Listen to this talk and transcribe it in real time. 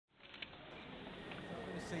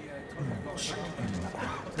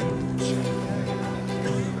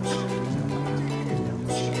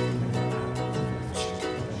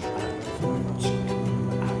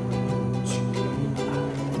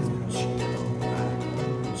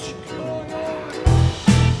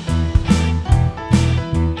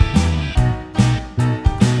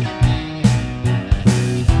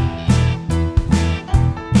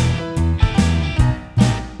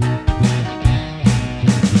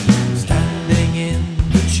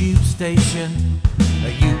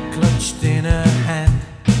You clutched in her hand,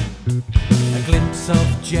 a glimpse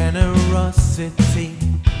of generosity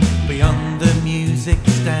beyond the music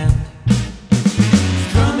stand,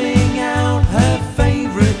 strumming out her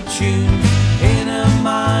favourite tunes in a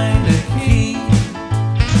minor key.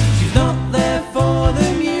 She's not there for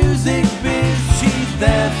the music biz, she's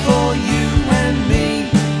there for you and me.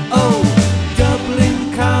 Oh,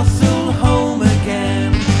 Dublin Castle, home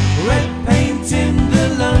again, red paint in the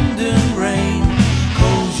London rain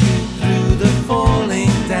calls you through the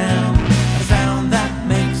falling down, a sound that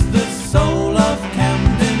makes the soul of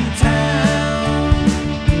Camden Town.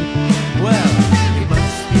 Well, it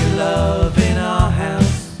must be love in our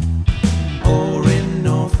house or in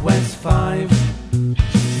Northwest 5.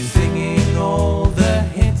 She's singing all the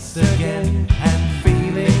hits again and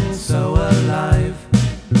feeling so alive.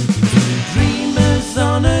 Dreamers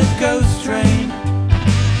on a ghost train,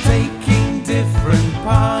 taking different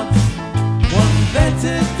paths. One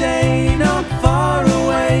better day not far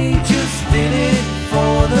away, just in it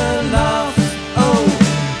for the laughs. Oh,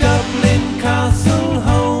 Dublin Castle,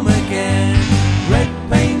 home again, red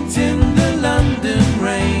paint in the London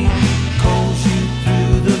rain calls you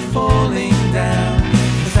through the falling down,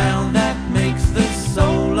 the sound that makes the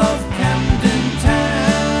soul of Camden Town.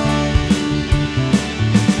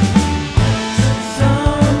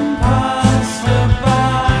 Some passed her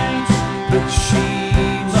by, but she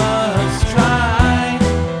must try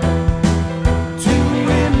to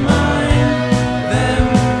remind them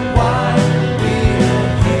why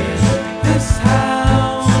we're here. This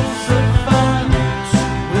house of fun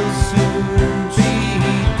will soon be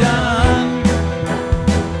done.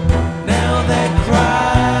 Now they're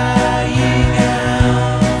crying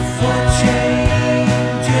out for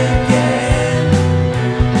change again.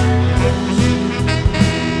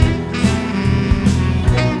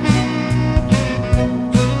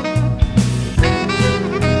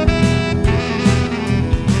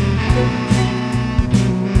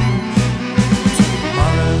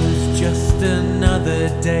 Tomorrow's just another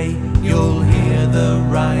day, you'll hear the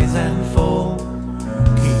rise and fall.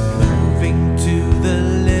 Keep moving to the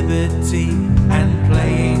liberty and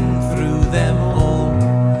playing through them all.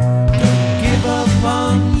 Don't give up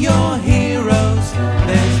on your heroes,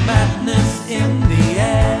 there's madness in the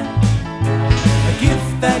air, a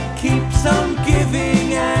gift that keeps on